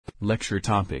Lecture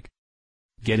topic: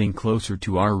 Getting closer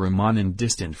to arRahmaan and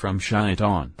distant from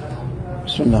Shaitaan.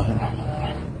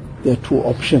 There are two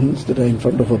options that are in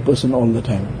front of a person all the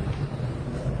time.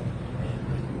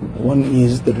 One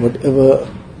is that whatever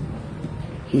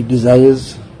he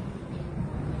desires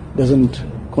doesn't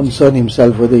concern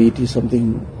himself whether it is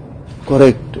something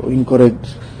correct or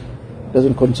incorrect,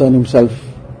 doesn't concern himself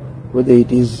whether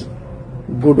it is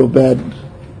good or bad.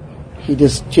 He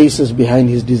just chases behind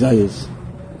his desires.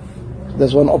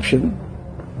 That's one option.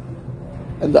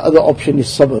 And the other option is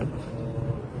sabr.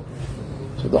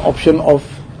 So the option of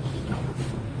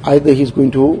either he's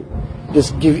going to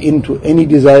just give in to any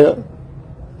desire,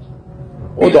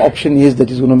 or the option is that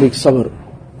he's going to make sabr.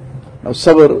 Now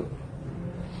sabr,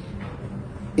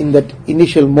 in that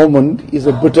initial moment, is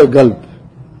a bitter gulp.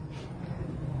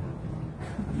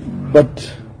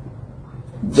 But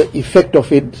the effect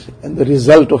of it and the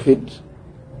result of it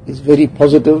is very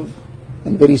positive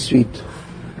and very sweet.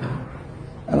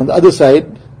 And on the other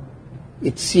side,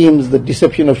 it seems the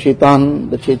deception of Shaitaan,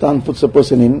 that Shaitaan puts a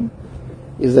person in,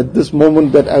 is that this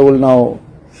moment that I will now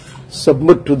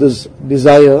submit to this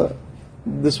desire,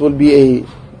 this will be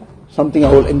something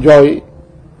I will enjoy,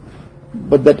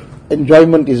 but that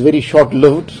enjoyment is very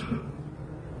short-lived.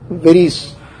 Very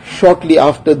shortly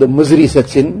after, the misery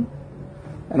sets in,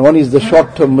 and one is the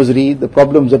short-term misery, the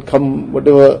problems that come,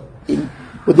 whatever,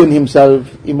 within himself,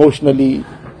 emotionally,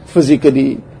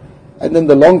 physically, and then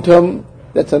the long-term,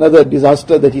 that's another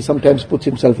disaster that he sometimes puts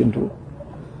himself into.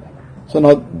 So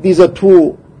now, these are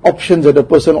two options that a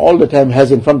person all the time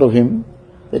has in front of him.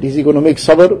 That is he going to make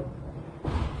sabr?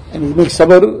 And he makes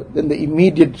sabr, then the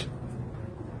immediate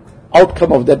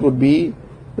outcome of that would be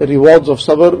the rewards of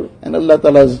sabr, and Allah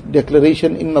Ta'ala's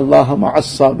declaration, Inna Allaha ma'as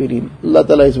sabirin. Allah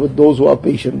Ta'ala is with those who are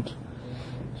patient.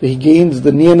 So he gains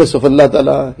the nearness of Allah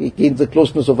Ta'ala, he gains the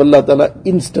closeness of Allah Ta'ala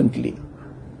instantly.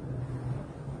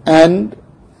 And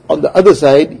on the other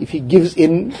side, if he gives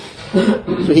in,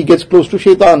 so he gets close to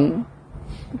Shaitaan,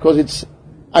 because it's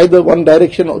either one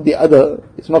direction or the other,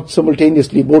 it's not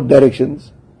simultaneously both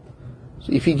directions.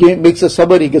 So if he makes a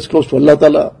sabr, he gets close to Allah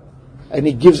Ta'ala, and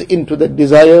he gives in to that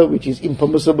desire which is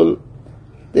impermissible,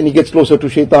 then he gets closer to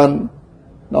Shaitaan.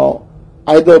 Now,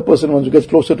 either a person wants to get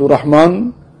closer to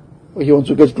Rahmaan, or he wants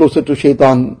to get closer to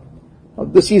Shaitaan. Now,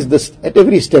 this is at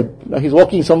every step. Now, he's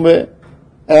walking somewhere,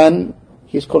 and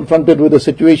he's confronted with a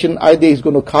situation. Either he's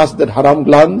going to cast that haram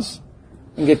glance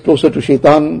and get closer to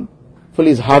Shaitaan, fill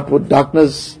his heart with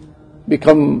darkness,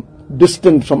 become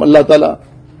distant from Allah Ta'ala,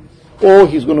 or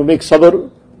he's going to make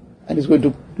sabr, and he's going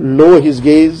to lower his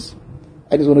gaze,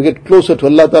 and he's going to get closer to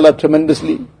Allah Ta'ala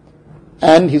tremendously,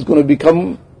 and he's going to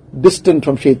become distant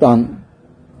from Shaitaan.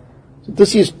 So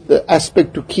this is the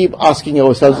aspect to keep asking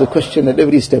ourselves the question at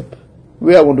every step.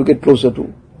 Where I want to get closer to?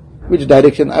 Which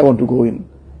direction I want to go in?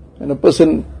 And a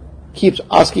person keeps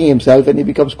asking himself, and he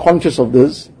becomes conscious of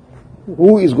this,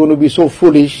 who is going to be so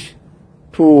foolish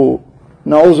to,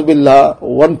 na'udhu billah,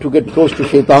 want to get close to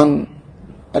Shaitaan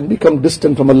and become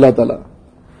distant from Allah Ta'ala?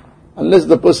 Unless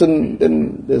the person,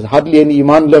 then there's hardly any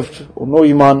iman left, or no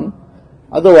iman.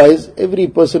 Otherwise, every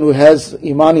person who has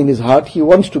iman in his heart, he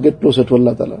wants to get closer to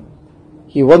Allah Ta'ala.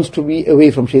 He wants to be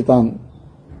away from Shaitaan.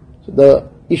 So the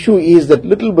issue is that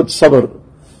little bit sabr,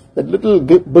 that little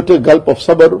bitter gulp of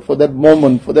sabr for that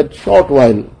moment, for that short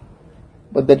while.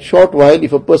 But that short while,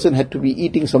 if a person had to be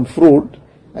eating some fruit,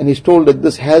 and he's told that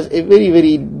this has a very,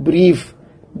 very brief,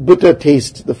 bitter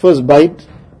taste, the first bite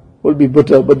will be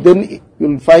bitter, but then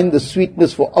you'll find the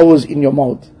sweetness for hours in your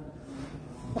mouth.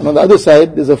 And on the other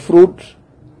side, there's a fruit,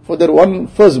 for that one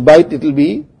first bite it will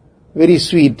be very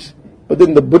sweet, but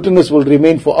then the bitterness will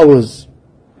remain for hours.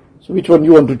 So which one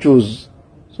you want to choose?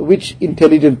 So which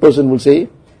intelligent person will say,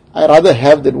 I rather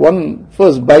have that one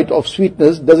first bite of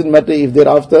sweetness, doesn't matter if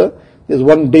thereafter there's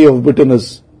one day of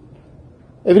bitterness.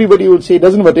 Everybody would say, it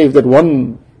doesn't matter if that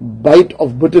one bite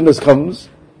of bitterness comes,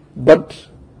 but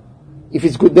if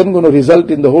it's good, then going to result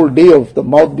in the whole day of the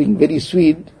mouth being very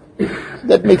sweet,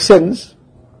 that makes sense.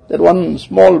 That one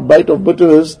small bite of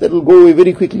bitterness, that will go away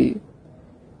very quickly.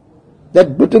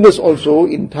 That bitterness also,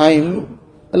 in time,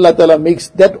 Allah Ta'ala makes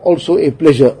that also a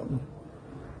pleasure.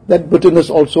 That bitterness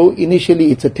also,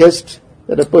 initially it's a test,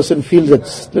 that a person feels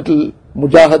that little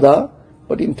mujahada,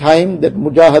 but in time that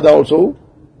mujahada also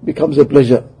becomes a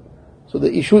pleasure. So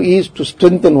the issue is to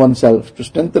strengthen oneself, to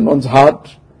strengthen one's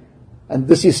heart, and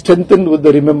this is strengthened with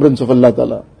the remembrance of Allah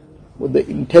Ta'ala, with the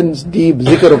intense, deep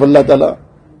zikr of Allah Ta'ala,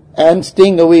 and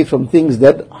staying away from things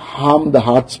that harm the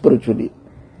heart spiritually.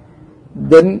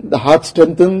 Then the heart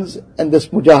strengthens, and this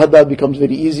mujahada becomes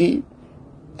very easy,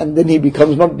 and then he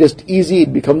becomes not just easy,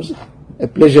 it becomes a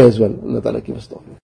pleasure as well. Allah Ta'ala give us tawfiq.